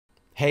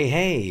Hey,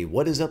 hey,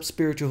 what is up,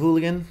 spiritual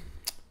hooligan?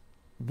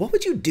 What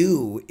would you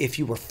do if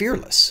you were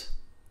fearless?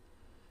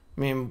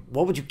 I mean,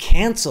 what would you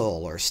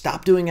cancel or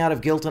stop doing out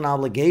of guilt and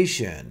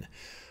obligation?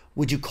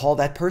 Would you call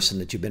that person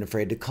that you've been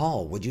afraid to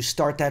call? Would you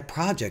start that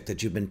project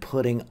that you've been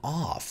putting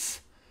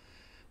off?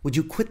 Would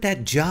you quit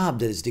that job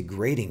that is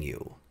degrading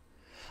you?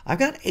 I've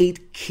got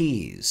 8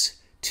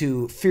 keys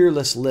to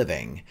fearless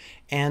living.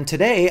 And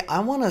today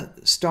I want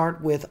to start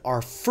with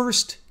our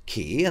first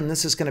key, and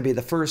this is going to be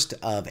the first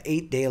of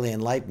 8 daily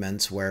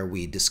enlightenments where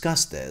we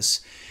discuss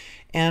this.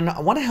 And I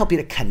want to help you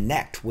to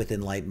connect with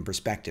enlightened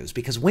perspectives,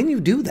 because when you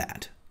do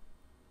that,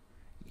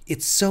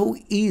 it's so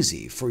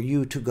easy for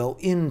you to go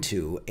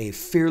into a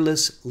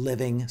fearless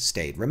living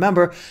state.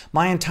 Remember,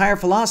 my entire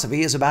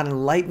philosophy is about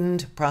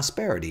enlightened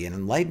prosperity, and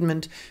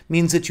enlightenment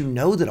means that you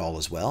know that all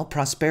is well.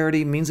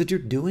 Prosperity means that you're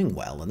doing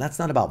well, and that's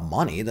not about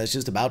money. That's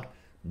just about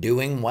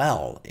doing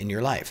well in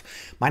your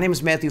life. My name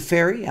is Matthew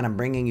Ferry, and I'm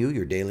bringing you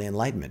your daily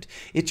enlightenment.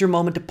 It's your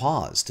moment to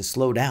pause, to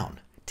slow down,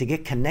 to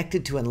get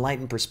connected to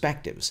enlightened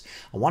perspectives.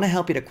 I want to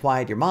help you to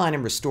quiet your mind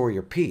and restore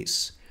your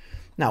peace.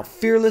 Now,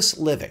 fearless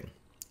living,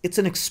 it's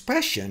an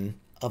expression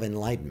of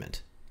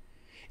enlightenment.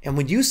 And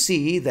when you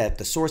see that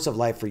the source of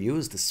life for you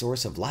is the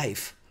source of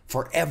life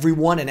for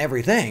everyone and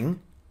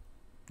everything,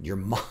 your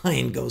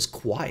mind goes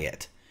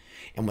quiet.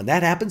 And when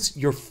that happens,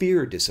 your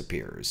fear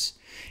disappears.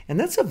 And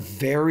that's a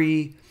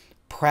very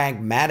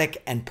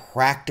pragmatic and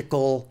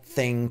practical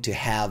thing to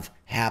have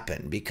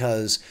happen,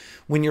 because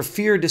when your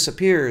fear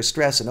disappears,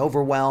 stress and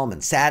overwhelm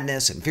and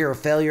sadness and fear of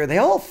failure, they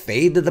all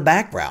fade to the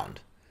background.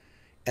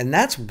 And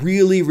that's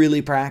really,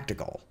 really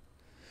practical.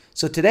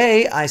 So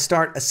today I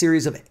start a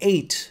series of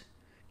 8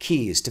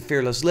 keys to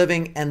fearless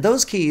living, and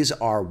those keys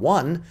are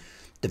 1,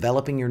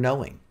 developing your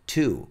knowing,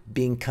 2,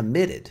 being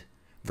committed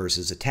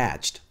versus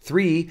attached,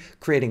 3,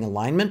 creating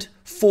alignment,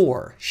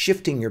 4,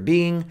 shifting your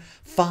being,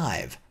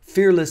 5,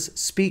 fearless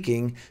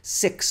speaking,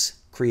 6,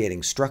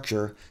 creating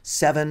structure,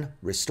 7,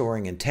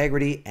 restoring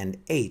integrity, and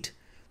 8,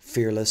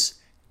 fearless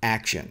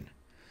action.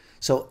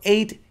 So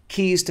 8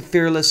 keys to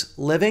fearless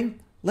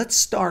living. Let's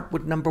start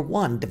with number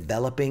 1,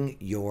 developing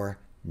your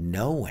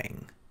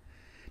knowing.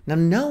 Now,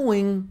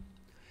 knowing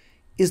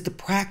is the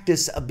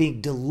practice of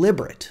being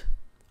deliberate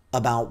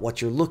about what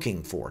you're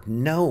looking for.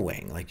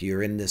 Knowing, like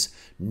you're in this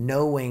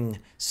knowing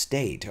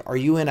state. Are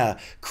you in a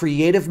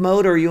creative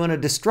mode or are you in a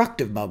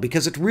destructive mode?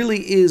 Because it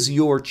really is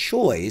your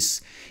choice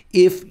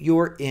if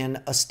you're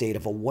in a state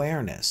of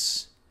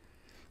awareness.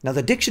 Now,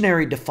 the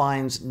dictionary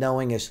defines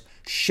knowing as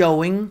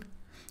showing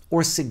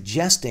or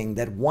suggesting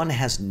that one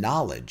has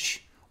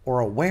knowledge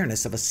or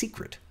awareness of a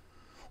secret,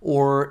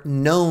 or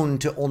known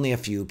to only a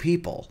few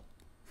people.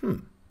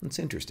 That's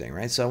interesting,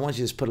 right? So I want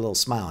you to just put a little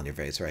smile on your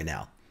face right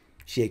now.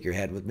 Shake your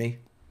head with me.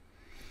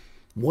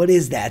 What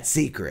is that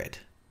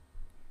secret?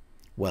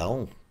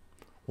 Well,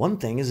 one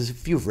thing is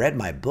if you've read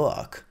my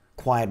book,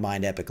 Quiet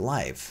Mind, Epic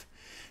Life,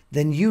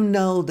 then you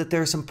know that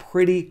there are some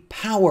pretty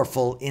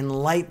powerful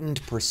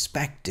enlightened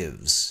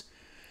perspectives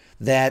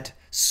that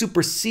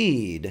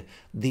supersede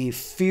the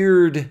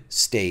feared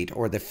state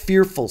or the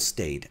fearful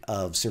state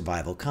of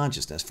survival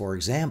consciousness. For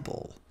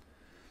example,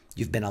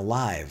 you've been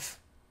alive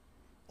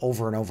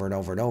over and over and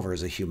over and over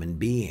as a human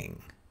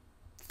being,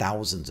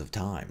 thousands of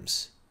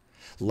times.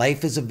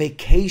 Life is a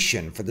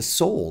vacation for the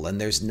soul, and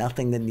there's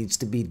nothing that needs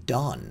to be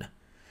done.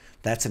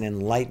 That's an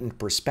enlightened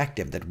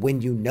perspective, that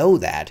when you know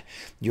that,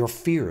 your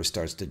fear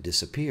starts to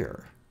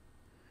disappear.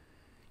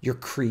 You're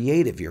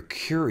creative, you're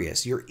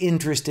curious, you're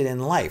interested in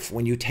life.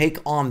 When you take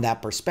on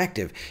that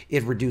perspective,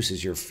 it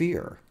reduces your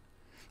fear.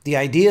 The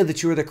idea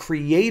that you're the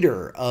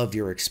creator of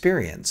your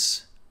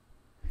experience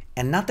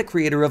and not the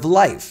creator of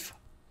life,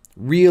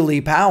 really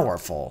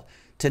powerful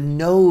to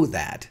know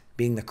that,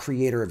 being the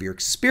creator of your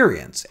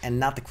experience and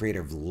not the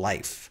creator of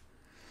life.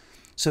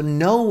 So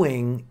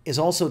knowing is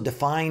also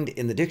defined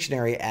in the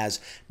dictionary as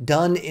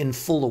done in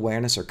full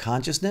awareness or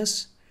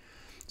consciousness.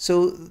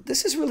 So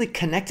this is really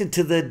connected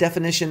to the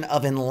definition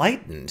of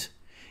enlightened.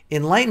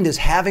 Enlightened is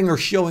having or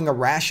showing a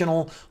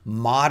rational,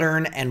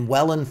 modern, and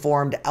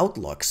well-informed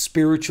outlook,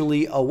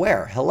 spiritually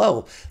aware.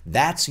 Hello,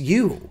 that's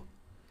you.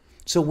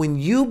 So when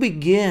you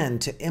begin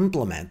to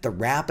implement the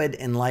rapid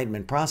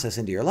enlightenment process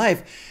into your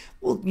life,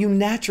 well, you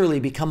naturally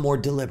become more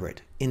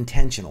deliberate,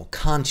 intentional,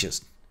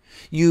 conscious.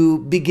 You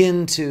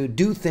begin to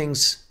do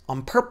things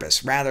on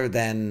purpose rather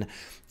than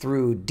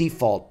through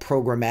default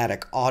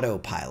programmatic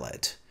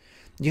autopilot.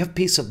 You have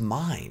peace of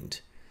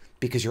mind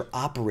because you're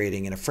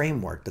operating in a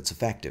framework that's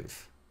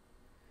effective.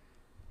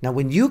 Now,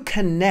 when you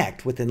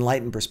connect with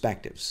enlightened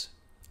perspectives,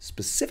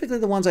 specifically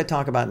the ones I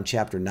talk about in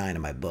chapter 9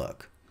 of my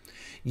book,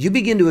 you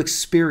begin to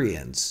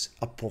experience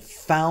a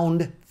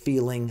profound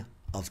feeling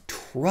of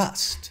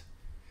trust.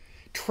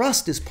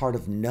 Trust is part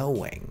of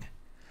knowing,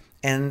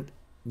 and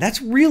that's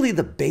really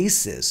the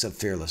basis of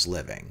fearless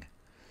living.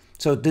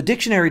 So the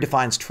dictionary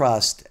defines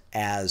trust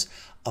as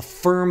a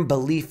firm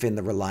belief in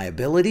the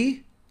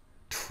reliability,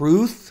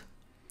 truth,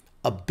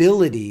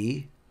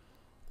 ability,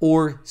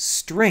 or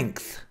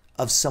strength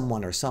of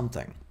someone or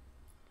something.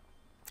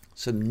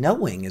 So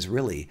knowing is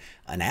really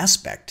an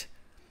aspect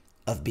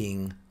of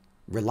being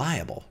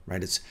reliable,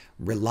 right? It's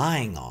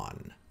relying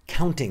on,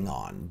 counting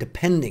on,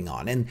 depending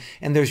on. And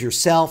there's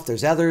yourself,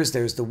 there's others,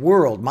 there's the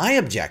world. My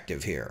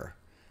objective here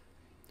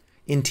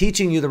in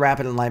teaching you the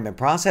rapid enlightenment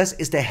process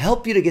is to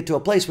help you to get to a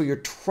place where you're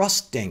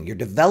trusting, you're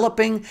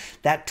developing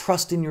that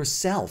trust in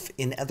yourself,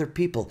 in other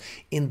people,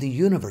 in the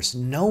universe,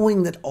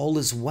 knowing that all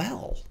is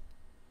well.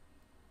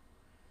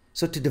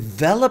 So to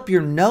develop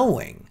your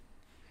knowing,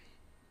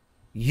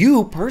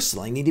 you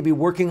personally need to be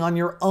working on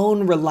your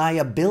own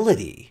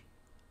reliability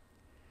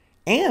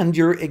and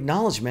your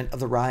acknowledgement of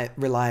the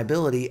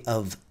reliability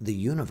of the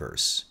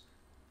universe.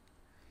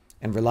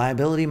 And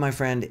reliability, my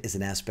friend, is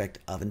an aspect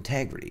of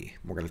integrity.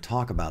 We're going to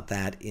talk about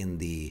that in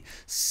the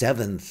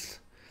 7th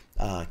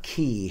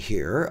key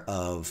here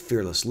of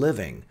fearless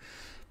living.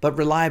 But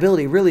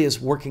reliability really is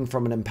working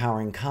from an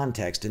empowering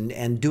context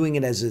and doing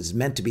it as it's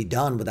meant to be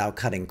done without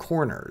cutting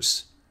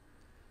corners.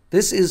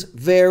 This is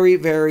very,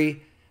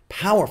 very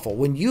powerful.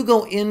 When you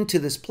go into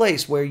this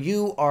place where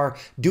you are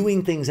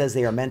doing things as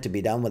they are meant to be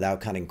done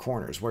without cutting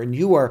corners, when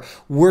you are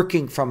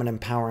working from an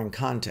empowering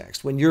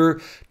context, when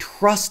you're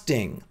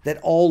trusting that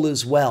all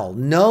is well,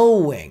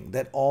 knowing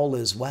that all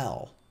is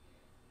well,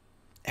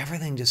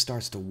 everything just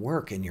starts to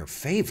work in your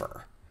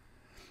favor.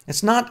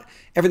 It's not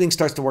everything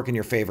starts to work in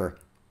your favor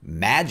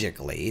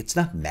magically. It's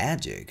not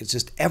magic. It's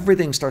just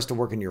everything starts to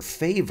work in your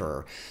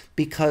favor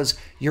because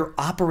you're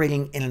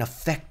operating in an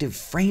effective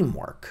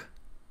framework.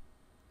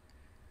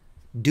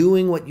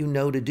 Doing what you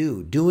know to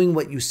do, doing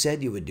what you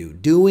said you would do,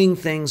 doing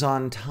things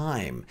on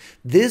time.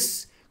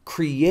 This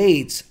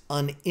creates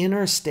an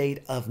inner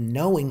state of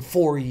knowing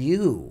for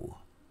you.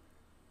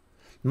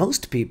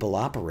 Most people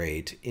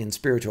operate in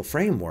spiritual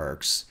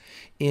frameworks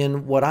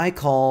in what I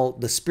call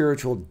the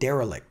spiritual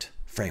derelict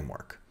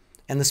framework.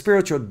 And the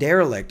spiritual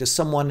derelict is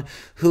someone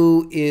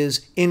who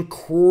is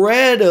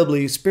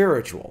incredibly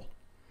spiritual,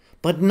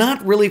 but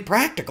not really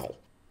practical.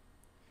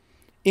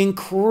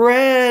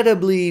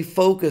 Incredibly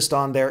focused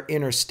on their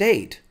inner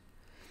state.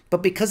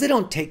 But because they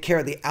don't take care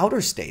of the outer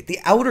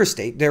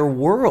state, their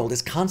world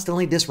is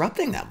constantly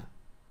disrupting them.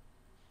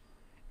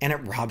 And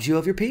it robs you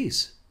of your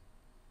peace.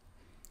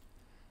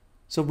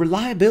 So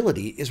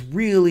reliability is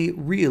really,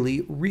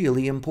 really,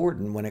 really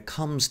important when it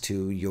comes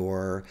to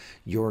your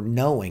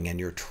knowing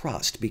and your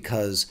trust.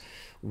 Because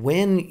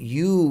when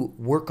you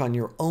work on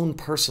your own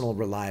personal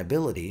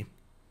reliability,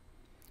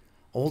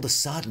 all of a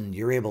sudden,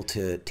 you're able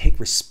to take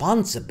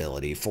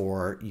responsibility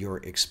for your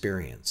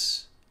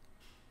experience.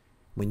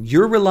 When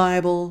you're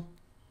reliable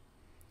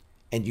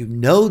and you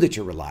know that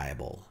you're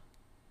reliable,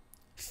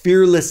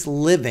 fearless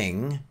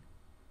living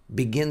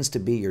begins to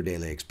be your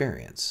daily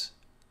experience.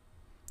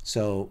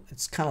 So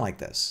it's kind of like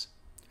this.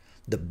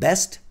 The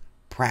best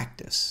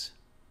practice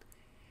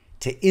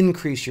to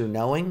increase your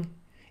knowing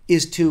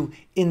is to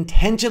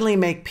intentionally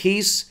make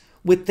peace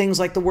with things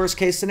like the worst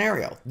case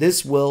scenario.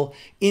 This will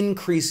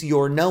increase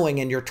your knowing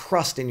and your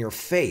trust in your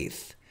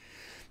faith.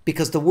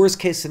 Because the worst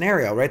case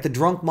scenario, right, the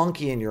drunk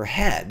monkey in your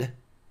head,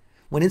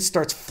 when it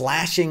starts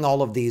flashing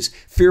all of these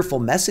fearful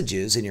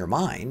messages in your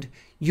mind,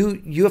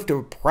 you have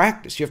to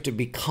practice, you have to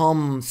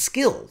become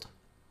skilled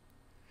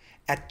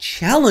at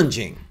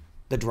challenging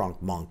the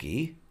drunk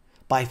monkey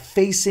by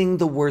facing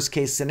the worst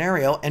case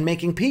scenario and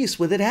making peace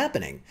with it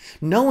happening.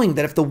 Knowing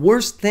that if the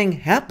worst thing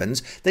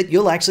happens, that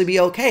you'll actually be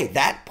okay.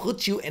 That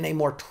puts you in a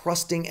more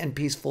trusting and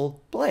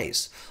peaceful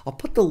place. I'll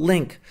put the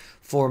link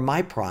for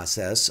my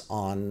process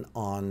on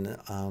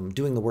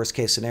doing the worst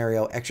case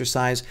scenario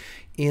exercise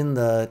in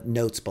the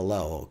notes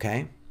below,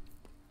 okay?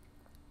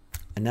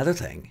 Another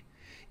thing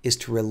is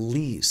to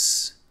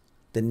release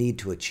the need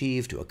to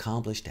achieve, to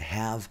accomplish, to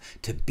have,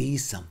 to be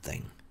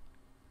something.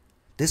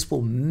 This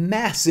will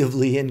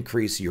massively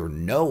increase your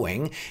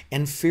knowing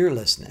and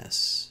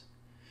fearlessness.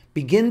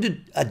 Begin to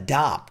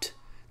adopt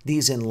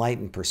these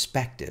enlightened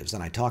perspectives,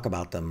 and I talk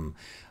about them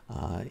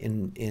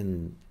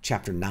in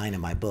chapter 9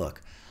 of my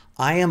book.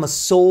 I am a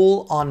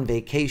soul on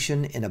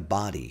vacation in a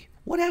body.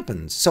 What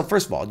happens? So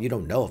first of all, you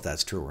don't know if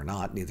that's true or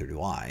not, neither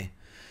do I.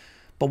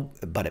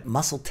 But it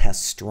muscle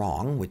tests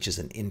strong, which is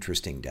an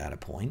interesting data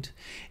point.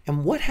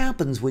 And what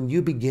happens when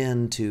you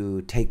begin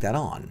to take that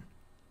on?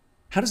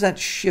 How does that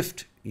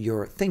shift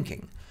your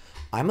thinking?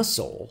 I'm a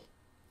soul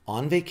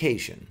on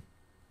vacation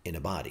in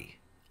a body.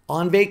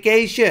 On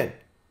vacation!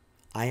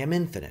 I am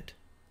infinite.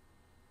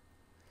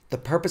 The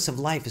purpose of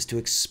life is to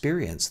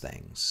experience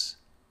things.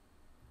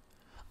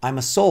 I'm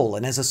a soul,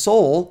 and as a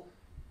soul,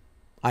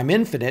 I'm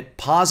infinite.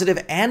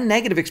 Positive and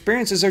negative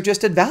experiences are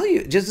just at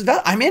value.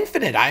 I'm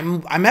infinite.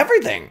 I'm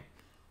everything.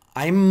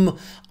 I'm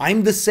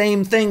the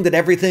same thing that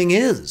everything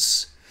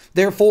is.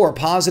 Therefore,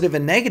 positive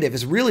and negative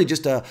is really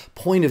just a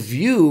point of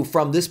view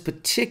from this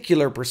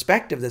particular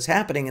perspective that's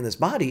happening in this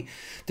body.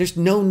 There's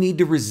no need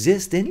to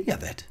resist any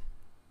of it.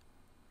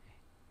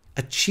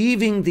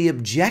 Achieving the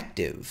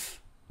objective,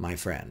 my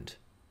friend,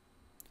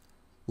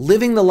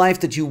 living the life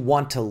that you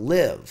want to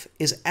live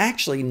is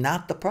actually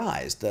not the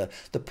prize. The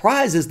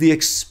prize is the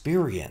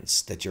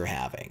experience that you're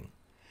having.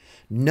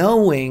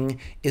 Knowing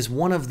is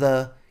one of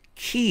the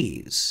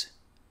keys.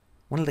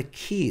 One of the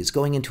keys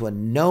going into a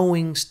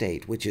knowing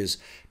state, which is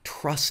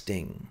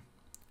trusting,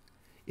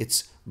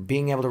 It's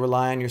being able to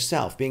rely on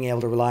yourself, being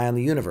able to rely on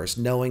the universe,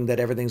 knowing that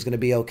everything's going to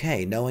be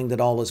okay, knowing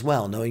that all is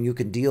well, knowing you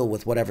can deal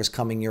with whatever's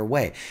coming your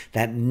way.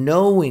 That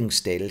knowing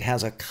state, it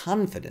has a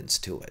confidence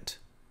to it.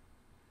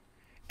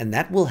 And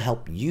that will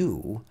help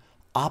you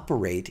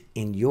operate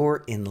in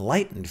your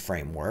enlightened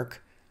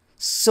framework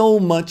so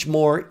much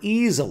more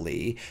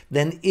easily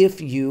than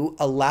if you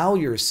allow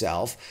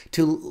yourself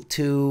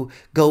to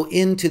go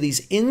into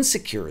these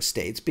insecure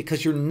states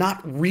because you're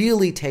not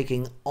really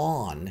taking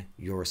on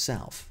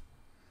yourself.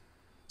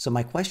 So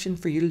my question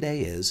for you today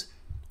is,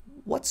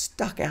 what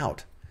stuck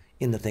out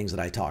in the things that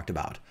I talked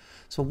about?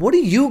 So what are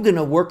you going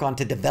to work on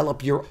to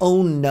develop your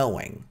own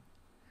knowing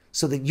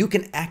so that you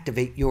can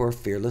activate your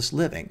fearless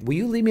living? Will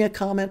you leave me a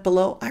comment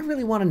below? I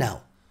really want to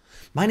know.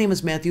 My name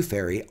is Matthew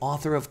Ferry,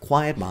 author of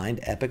Quiet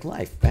Mind, Epic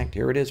Life. In fact,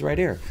 here it is right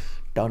here.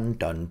 Dun,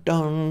 dun,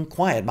 dun.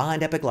 Quiet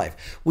Mind, Epic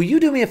Life. Will you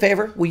do me a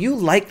favor? Will you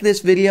like this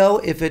video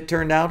if it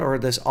turned out, or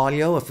this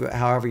audio, if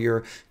however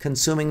you're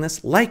consuming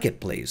this? Like it,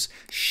 please.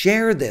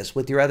 Share this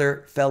with your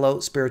other fellow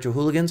spiritual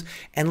hooligans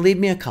and leave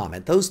me a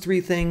comment. Those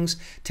three things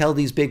tell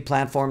these big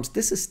platforms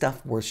this is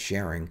stuff worth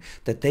sharing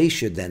that they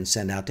should then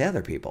send out to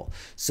other people.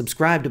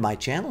 Subscribe to my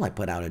channel. I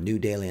put out a new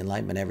daily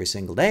enlightenment every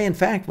single day. In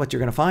fact, what you're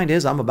going to find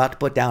is I'm about to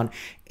put down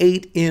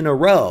 8 in a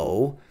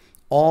row,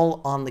 all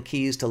on the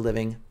keys to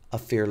living a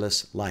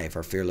fearless life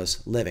or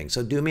fearless living.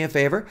 So do me a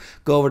favor,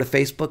 go over to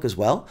Facebook as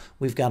well.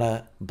 We've got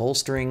a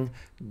bolstering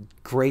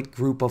great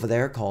group over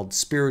there called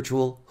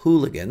Spiritual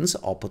Hooligans.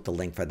 I'll put the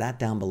link for that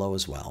down below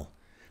as well.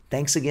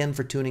 Thanks again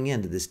for tuning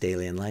in to this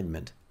Daily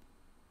Enlightenment.